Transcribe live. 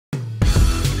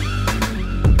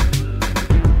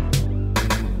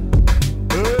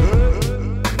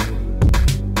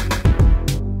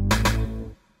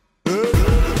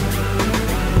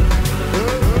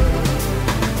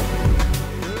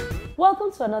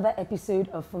to another episode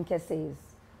of Funke Says.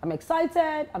 I'm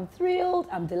excited, I'm thrilled,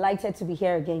 I'm delighted to be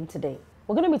here again today.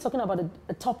 We're going to be talking about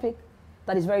a topic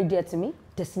that is very dear to me,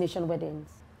 destination weddings.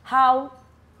 How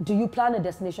do you plan a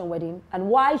destination wedding, and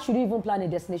why should you even plan a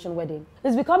destination wedding?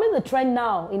 It's becoming the trend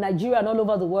now in Nigeria and all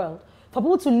over the world for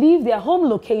people to leave their home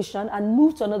location and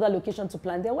move to another location to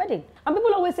plan their wedding. And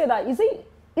people always say that, is it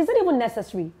even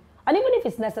necessary? And even if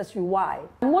it's necessary, why?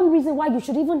 And one reason why you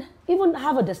should even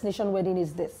have a destination wedding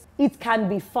is this. It can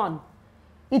be fun.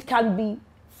 It can be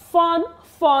fun.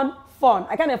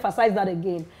 I can't emphasize that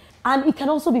again. And it can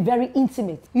also be very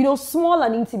intimate. You know, small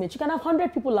and intimate. You can have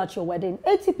 100 people at your wedding,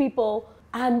 80 people,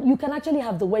 and you can actually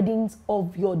have the weddings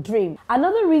of your dream.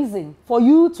 Another reason for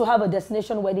you to have a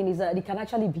destination wedding is that it can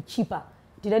actually be cheaper.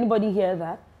 Did anybody hear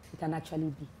that? It can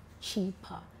actually be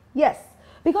cheaper. Yes.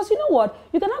 Because you know what?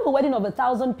 You can have a wedding of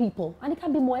 1,000 people and it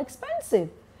can be more expensive.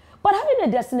 But having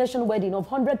a destination wedding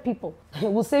of 100 people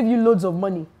will save you loads of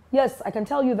money. Yes, I can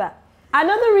tell you that.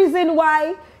 Another reason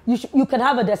why you can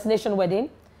have a destination wedding,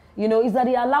 you know, is that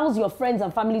it allows your friends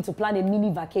and family to plan a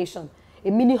mini vacation, a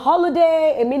mini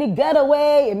holiday, a mini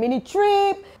getaway, a mini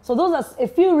trip. So those are a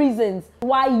few reasons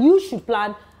why you should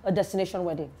plan a destination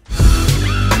wedding.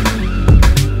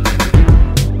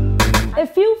 A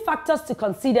few factors to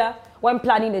consider when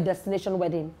planning a destination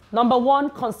wedding. Number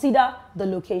one, consider the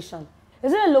location.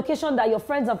 Is it a location that your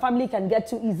friends and family can get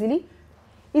to easily?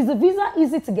 Is the visa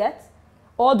easy to get?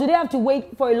 Or do they have to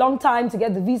wait for a long time to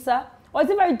get the visa? Or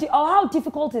how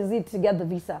difficult is it to get the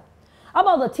visa? How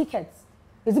about the tickets?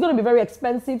 Is it going to be very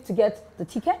expensive to get the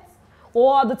tickets?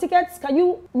 Or the tickets, can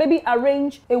you maybe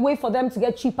arrange a way for them to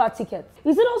get cheaper tickets?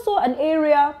 Is it also an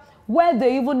area where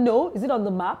they even know? Is it on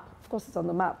the map? Of course it's on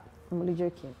the map. I'm only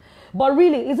joking. But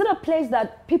really, is it a place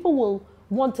that people will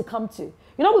want to come to? You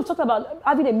know, we've talked about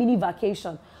having a mini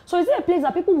vacation. So is it a place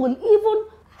that people will even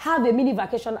have a mini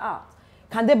vacation at?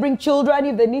 Can they bring children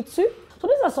if they need to? So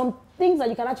these are some things that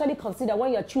you can actually consider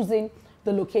when you're choosing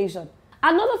the location.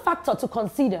 Another factor to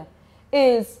consider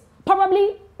is probably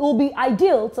it will be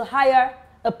ideal to hire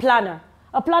a planner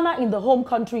in the home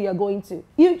country you're going to.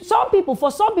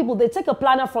 For some people, they take a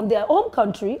planner from their home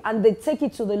country and they take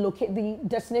it to the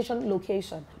destination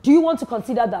location. Do you want to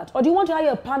consider that? Or do you want to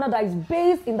hire a planner that is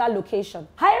based in that location?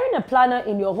 Hiring a planner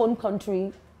in your home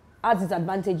country has its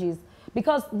advantages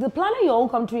because the planner in your home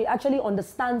country actually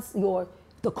understands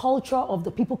the culture of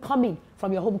the people coming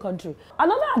from your home country.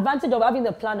 Another advantage of having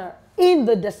the planner in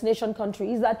the destination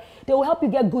country is that they will help you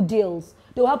get good deals.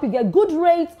 They will help you get good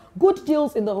rates, good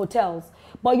deals in the hotels.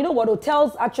 But you know what?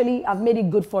 Hotels actually have made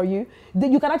it good for you.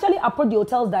 You can actually approach the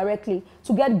hotels directly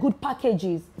to get good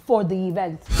packages for the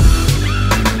event.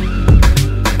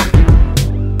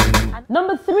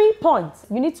 Number 3 points,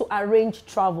 you need to arrange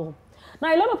travel.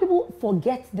 Now, a lot of people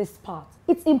forget this part.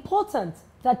 It's important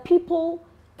that people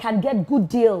can get good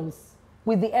deals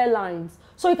with the airlines.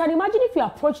 So you can imagine if you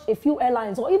approached a few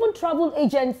airlines or even travel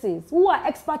agencies who are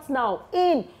experts now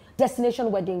in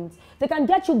destination weddings. They can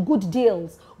get you good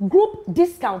deals, group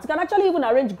discounts. You can actually even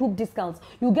arrange group discounts.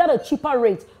 You get a cheaper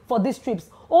rate for these trips.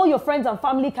 All your friends and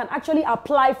family can actually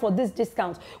apply for this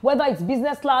discount, whether it's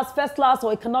business class, first class,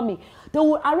 or economy. They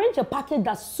will arrange a package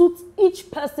that suits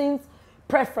each person's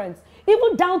preference,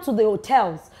 even down to the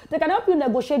hotels. They can help you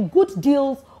negotiate good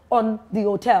deals on the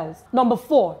hotels. Number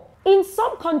 4, in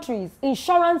some countries,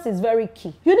 insurance is very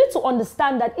key. You need to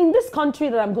understand that in this country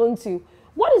that I'm going to,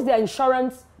 what is their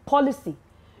insurance policy?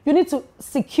 You need to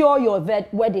secure your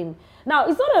wedding. Now,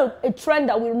 it's not a trend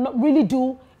that we not really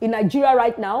do in Nigeria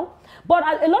right now, but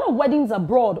a lot of weddings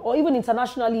abroad or even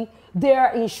internationally,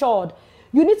 they're insured.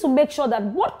 You need to make sure that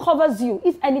what covers you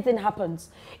if anything happens.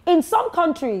 In some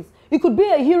countries, it could be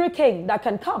a hurricane that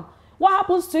can come. What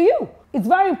happens to you? It's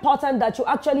very important that you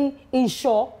actually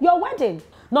insure your wedding.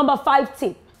 Number 5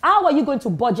 tip, how are you going to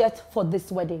budget for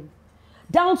this wedding?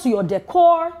 Down to your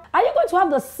decor. Are you going to have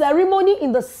the ceremony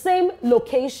in the same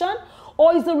location?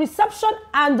 Or is the reception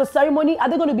and the ceremony, are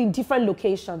they going to be in different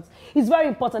locations? It's very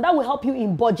important. That will help you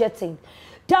in budgeting.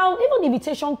 Down, even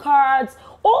invitation cards,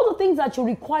 all the things that you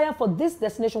require for this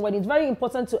destination wedding, it's very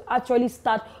important to actually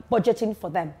start budgeting for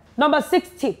them. Number 6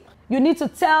 tip, you need to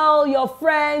tell your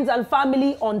friends and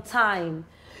family on time.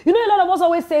 You know, a lot of us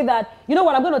always say that, you know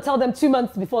what, I'm going to tell them 2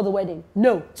 months before the wedding.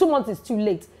 No, 2 months is too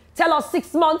late. Tell us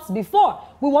 6 months before.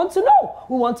 We want to know.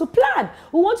 We want to plan.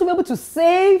 We want to be able to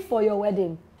save for your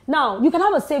wedding. Now, you can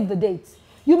have a save the date.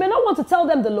 You may not want to tell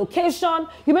them the location.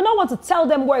 You may not want to tell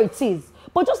them where it is.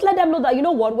 But just let them know that, you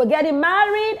know what, we're getting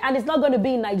married and it's not going to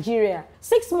be in Nigeria.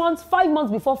 6 months, 5 months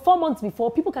before, 4 months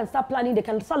before, people can start planning. They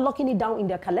can start locking it down in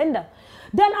their calendar.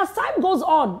 Then as time goes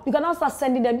on, you can now start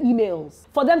sending them emails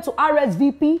for them to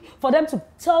RSVP, for them to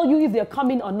tell you if they're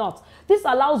coming or not. This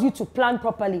allows you to plan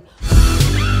properly.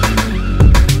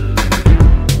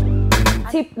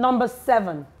 Tip number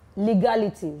 7,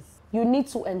 legalities. You need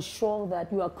to ensure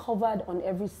that you are covered on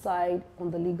every side,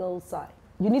 on the legal side.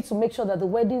 You need to make sure that the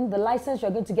license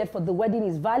you're going to get for the wedding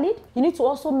is valid. You need to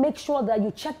also make sure that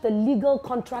you check the legal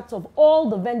contracts of all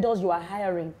the vendors you are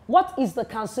hiring. What is the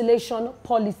cancellation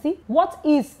policy? What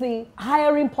is the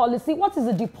hiring policy? What is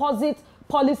the deposit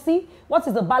policy? What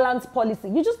is the balance policy?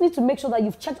 You just need to make sure that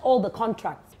you've checked all the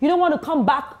contracts. You don't want to come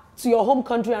back to your home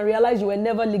country and realize you were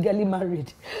never legally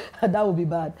married. That would be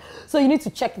bad. So you need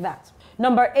to check that.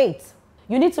 Number 8,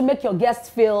 you need to make your guests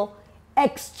feel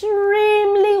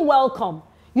extremely welcome.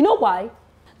 You know why?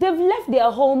 They've left their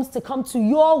homes to come to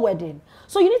your wedding.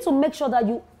 So you need to make sure that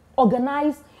you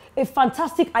organize a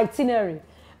fantastic itinerary.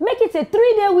 Make it a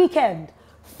 3-day weekend.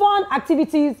 Fun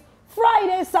activities,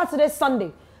 Friday, Saturday,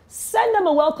 Sunday. Send them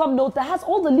a welcome note that has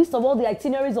all the list of all the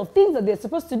itineraries of things that they're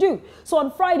supposed to do. So on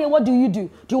Friday, what do? Do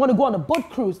you want to go on a boat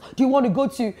cruise? Do you want to go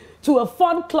to a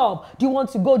fun club? Do you want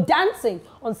to go dancing?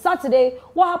 On Saturday,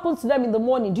 what happens to them in the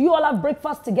morning? Do you all have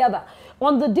breakfast together?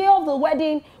 On the day of the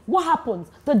wedding, what happens?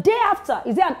 The day after,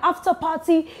 is there an after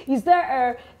party? Is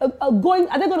there are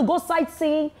they going to go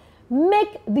sightseeing?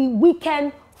 Make the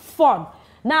weekend fun.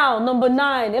 Now, number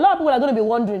 9, a lot of people are going to be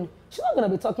wondering, she's not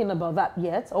going to be talking about that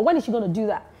yet, or when is she going to do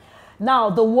that?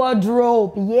 Now, the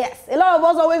wardrobe, yes. A lot of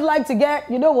us always like to get,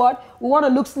 you know what? We want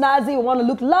to look snazzy, we want to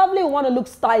look lovely, we want to look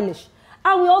stylish.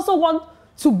 And we also want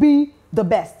to be the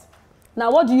best.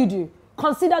 Now, what do?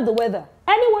 Consider the weather.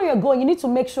 Anywhere you're going, you need to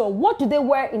make sure, what do they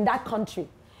wear in that country?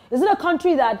 Is it a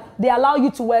country that they allow you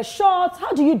to wear shorts?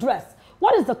 How do you dress?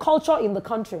 What is the culture in the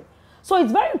country? So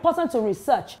it's very important to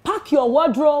research. Pack your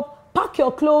wardrobe, pack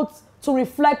your clothes to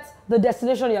reflect the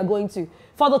destination you're going to.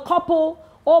 For the couple,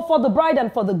 or for the bride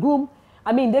and for the groom,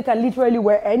 I mean, they can literally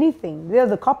wear anything. They're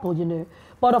the couple, you know.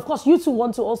 But of course, you two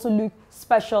want to also look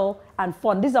special and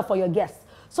fun. These are for your guests.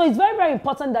 So it's very, very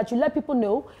important that you let people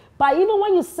know, by even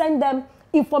when you send them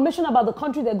information about the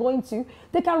country they're going to,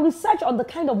 they can research on the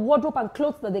kind of wardrobe and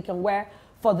clothes that they can wear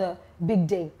for the big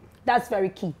day. That's very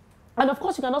key. And of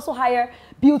course, you can also hire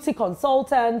beauty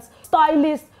consultants,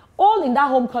 stylists, all in that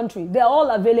home country. They're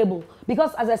all available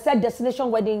because, as I said,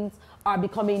 destination weddings are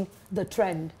becoming the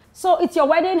trend. So it's your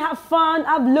wedding, have fun,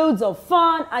 have loads of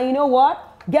fun, and you know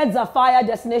what? Get Zafaya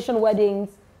Destination Weddings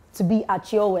to be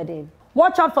at your wedding.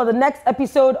 Watch out for the next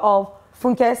episode of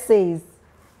Funke Says.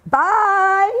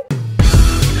 Bye!